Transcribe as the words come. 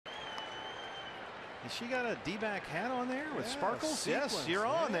Has she got a D-back hat on there with sparkles? Sequence. Yes, you're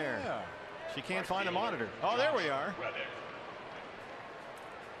on there. She can't find a monitor. Oh, there we are.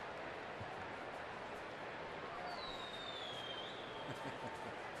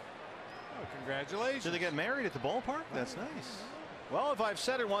 Oh, congratulations. Did they get married at the ballpark? That's nice. Well, if I've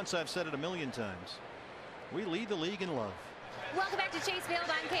said it once, I've said it a million times. We lead the league in love. Welcome back to Chase Field.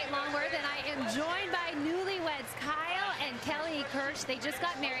 I'm Kate Longworth, and I am joined by Newlyweds Kyle and Kelly Kirsch. They just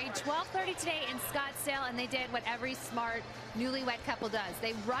got married 12:30 today in Scottsdale, and they did what every smart newlywed couple does.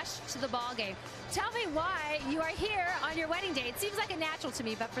 They rushed to the ball game. Tell me why you are here on your wedding day. It seems like a natural to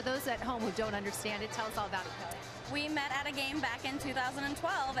me, but for those at home who don't understand it, tell us all about it, Kelly. We met at a game back in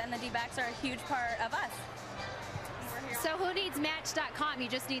 2012, and the D-backs are a huge part of us. So who needs Match.com? You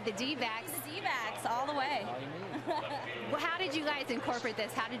just need the D-backs. The D-backs all the way. Well, how did you guys incorporate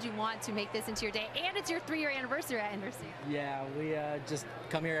this? How did you want to make this into your day? And it's your 3-year anniversary, I understand. Yeah, we just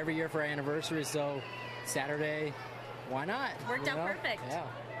come here every year for our anniversary, so Saturday, why not? Worked out perfect. Yeah.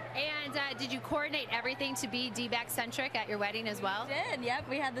 And did you coordinate everything to be D-back centric at your wedding as well? We did, yep.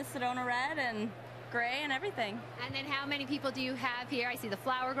 We had the Sedona red and gray and everything. And then how many people do you have here? I see the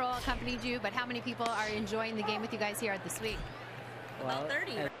flower girl accompanied you, but how many people are enjoying the game with you guys here at the suite? About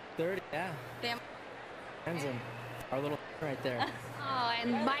 30. 30, yeah. Damn. Our little right there. Oh,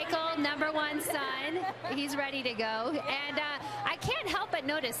 and Michael, number one son, he's ready to go. And I can't help but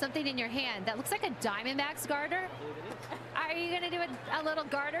notice something in your hand that looks like a Diamondbacks garter. Are you going to do a little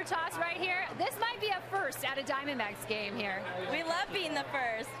garter toss right here? This might be a first at a Diamondbacks game here. We love being the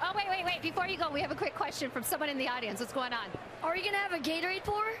first. Oh, wait. Before you go, we have a quick question from someone in the audience. What's going on? Are you going to have a Gatorade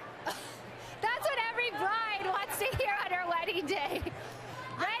pour? That's what every bride wants to hear on her wedding day.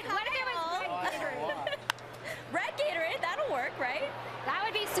 What if it was red Gatorade? Red Gatorade, that'll work, right? That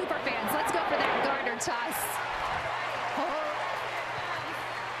would be super fans. Let's go for that garter toss.